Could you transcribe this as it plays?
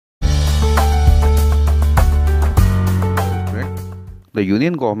The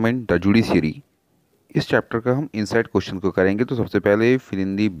union government the judiciary, इस chapter का हम इनसाइड क्वेश्चन को करेंगे। तो सबसे पहले फिल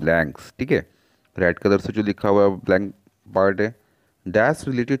इन दी ब्लैंक्स, ठीक है। रेड कलर से जो लिखा हुआ ब्लैंक पार्ट है, dash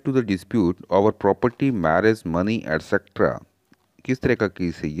related to the dispute over property, marriage, money etcetera. किस तरह का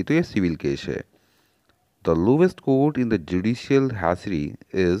केस है ये? तो ये सिविल केस है। The lowest court in the judicial हैसरी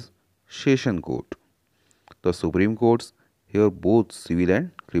is session court. The supreme courts here both civil and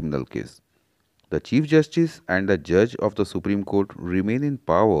criminal case. The Chief Justice and the Judge of the Supreme Court remain in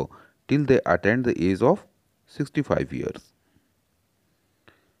power till they attain the age of 65 years.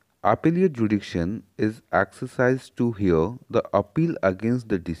 Appellate jurisdiction is exercised to hear the appeal against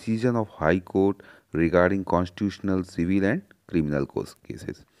the decision of High Court regarding constitutional, civil and criminal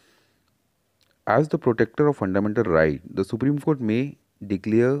cases. As the protector of fundamental right, the Supreme Court may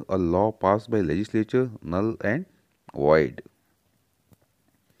declare a law passed by legislature null and void.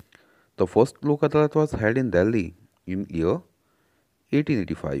 The first Lok Adalat was held in Delhi in year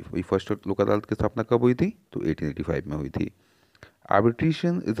 1885. वही first लोक अदालत की स्थापना कब हुई थी? तो 1885 में हुई थी.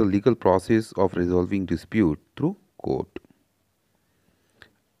 Arbitration is a legal process of resolving dispute through court.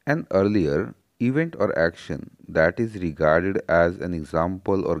 An earlier event or action that is regarded as an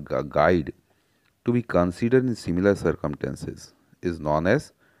example or guide to be considered in similar circumstances is known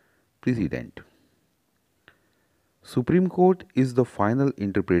as precedent. Supreme Court is the final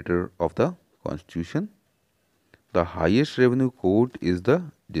interpreter of the Constitution. The highest revenue court is the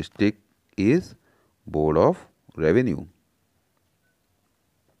district is Board of Revenue.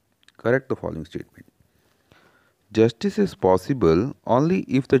 Correct the following statement. Justice is possible only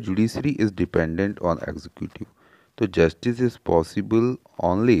if the judiciary is dependent on executive. तो justice is possible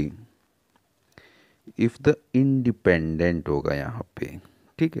only if the independent होगा यहाँ पे,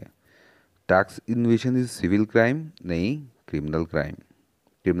 ठीक है. Tax इन्वेशन is civil crime, नहीं criminal crime,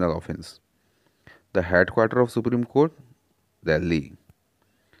 criminal offence. The headquarter of supreme court Delhi.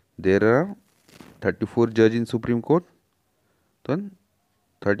 There are 34 जज इन supreme court. तो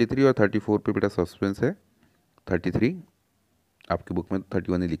 33 और 34 पे बेटा सस्पेंस है. 33 आपकी बुक में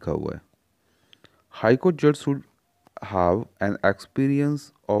 31 ही लिखा हुआ है. हाई कोर्ट जज should have an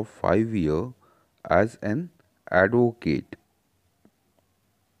experience of 5 year as an advocate.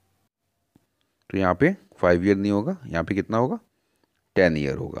 तो यहाँ पे 5 ईयर नहीं होगा, यहाँ पे कितना होगा? 10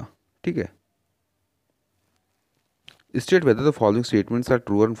 ईयर होगा, ठीक है. State whether the following statements are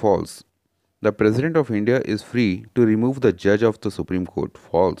true and false. The President of India is free to remove the judge of the Supreme Court.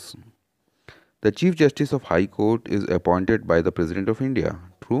 False. The Chief Justice of High Court is appointed by the President of India.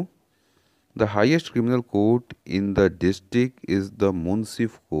 True. The highest criminal court in the district is the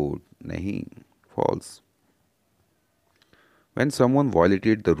Munsif Court. Nahi. False. When someone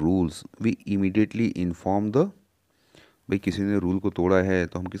violated the rules, we immediately inform the. भाई किसी ने rule को तोड़ा है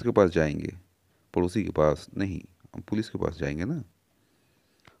तो हम किसके पास जाएंगे? पड़ोसी के पास नहीं, हम पुलिस के पास जाएंगे ना.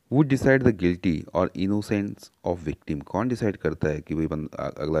 Who decide the guilty or innocence of victim? कौन डिसाइड करता है कि भाई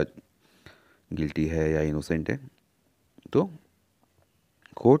अगला गिल्टी है या इनोसेंट है? तो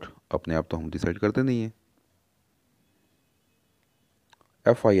कोर्ट. अपने आप तो हम डिसाइड करते नहीं है.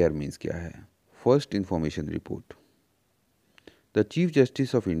 FIR मीन्स क्या है? First information report. The chief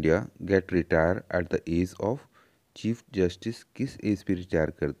justice of India gate retire at the age of. Chief justice किस एज पे रिटायर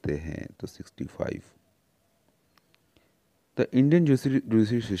करते हैं? तो 65. The Indian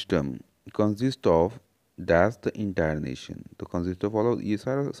judiciary system consist of dash the entire nation. तो कंसिस्ट ऑफ ऑल, ये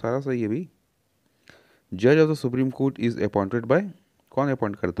सारा सही है भाई. जज of the supreme court is appointed by. कौन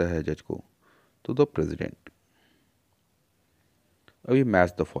अपॉइंट करता है जज को? तो द प्रेसिडेंट. अब ये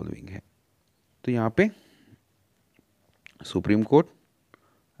मैच द फॉलोइंग है. तो यहाँ पे supreme court,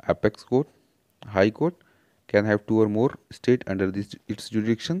 apex court, high court can have 2 or more state under its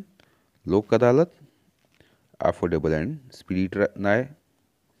jurisdiction. Lok Adalat, affordable and speedy trial,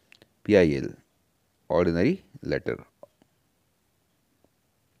 PIL, ordinary letter.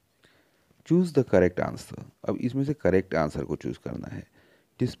 Choose the correct answer. अब इसमें से correct answer को choose करना है.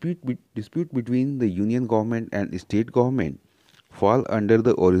 Dispute between the union government and state government fall under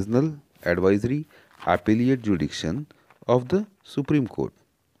the original advisory appellate jurisdiction of the Supreme Court.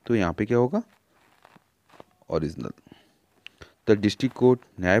 तो यहाँ पे क्या होगा? Original. The district court,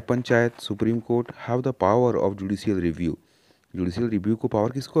 न्याय panchayat, supreme court have the power of judicial review. Judicial review को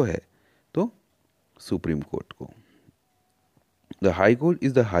power किसको है? तो सुप्रीम कोर्ट को. The high court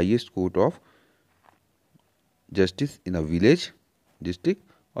is the highest court of justice in a village,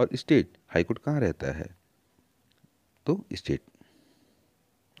 district और state. हाई कोर्ट कहाँ रहता है? तो स्टेट.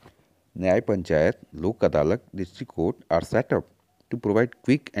 न्याय पंचायत, लोक अदालत, district court are set up to provide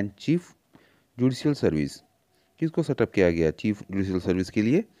quick and chief judicial service. किसको सेटअप किया गया चीफ जुडिशियल सर्विस के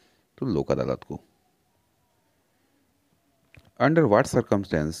लिए? तो लोक अदालत को. Under what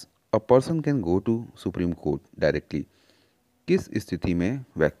circumstance a person can go to supreme court directly? किस स्थिति में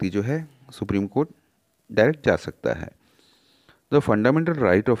व्यक्ति जो है सुप्रीम कोर्ट डायरेक्ट जा सकता है? The fundamental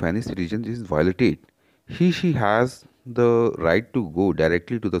right of any citizen is violated, he she has the right to go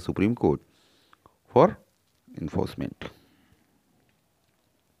directly to the supreme court for enforcement.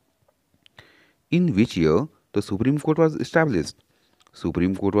 In which year the Supreme Court was established?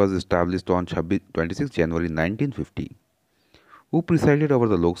 Supreme Court was established on 26 January 1950. Who presided over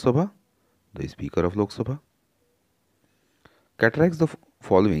the Lok Sabha? The Speaker of Lok Sabha. Categorize the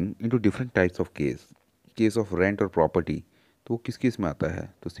following into different types of case. Case of rent or property, तो किस case में आता है?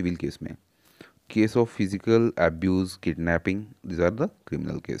 तो civil case में. Case of physical abuse, kidnapping, these are the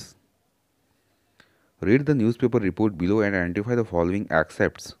criminal case. Read the newspaper report below and identify the following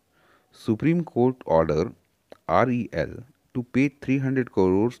accepts. Supreme Court order REL to pay 300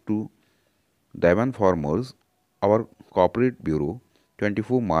 crores to Dabanu farmers, our corporate bureau,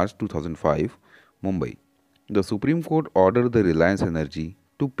 24 March 2005, Mumbai. The Supreme Court ordered the Reliance Energy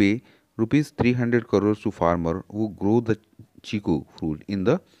to pay rupees 300 crores to farmer who grow the chikoo fruit in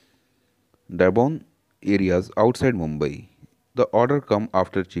the Dabanu areas outside Mumbai. The order come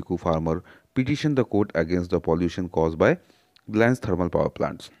after chikoo farmer petitioned the court against the pollution caused by Reliance thermal power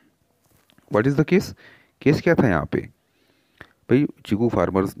plants. What is the case? Case क्या था यहाँ पे? भाई चीकू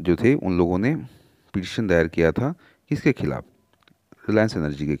farmers जो थे उन लोगों ने पिटिशन दायर किया था किसके खिलाफ? रिलायंस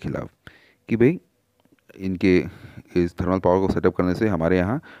एनर्जी के खिलाफ कि भाई इनके इस थर्मल पावर को सेटअप करने से हमारे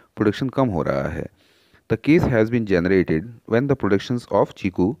यहाँ प्रोडक्शन कम हो रहा है. The case has been generated when the productions of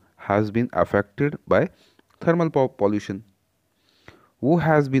Chiku has been affected by thermal pollution. Who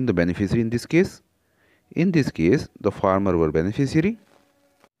has been the beneficiary in this case? In this case, the farmer were beneficiary.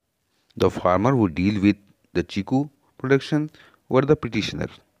 The farmer who deal with the chikoo production were the petitioner.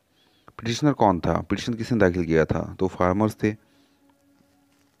 Petitioner कौन था? Petition किसने दाखिल किया था? तो farmers थे.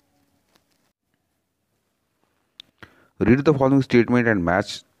 Read the following statement and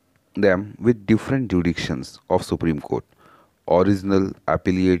match them with different jurisdictions of Supreme Court. Original,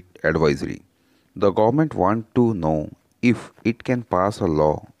 appellate, advisory. The government want to know if it can pass a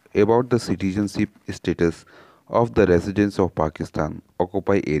law about the citizenship status of the residents of Pakistan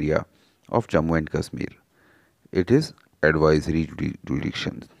occupy area of Jammu and Kashmir. It is advisory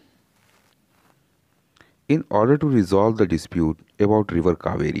jurisdiction. In order to resolve the dispute about river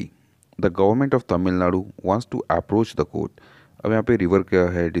Kaveri, the government of Tamil Nadu wants to approach the court. अब यहाँ पे river क्या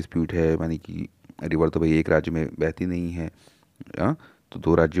है, dispute है, यानी कि river तो भाई एक राज्य में बहती नहीं है, तो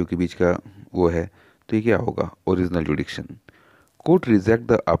दो राज्यों के बीच का वो है, तो ये क्या होगा? Original जुडिक्शन. Court reject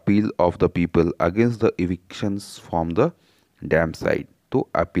the appeal of the people against the इविक्शंस from the dam side, तो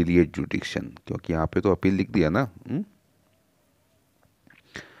अपीलिएट जुडिक्शन, क्योंकि यहाँ पे तो अपील लिख दिया ना.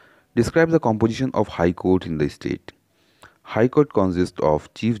 Describe the composition of high court in the state. High court consist of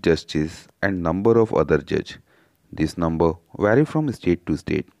chief justice and number of other जज. This number vary from state to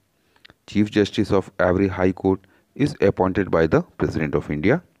state. Chief justice of every high court is appointed by the President of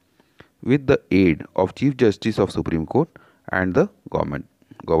India with the aid of Chief Justice of Supreme Court and the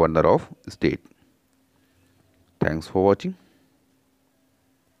Governor of State. Thanks for watching.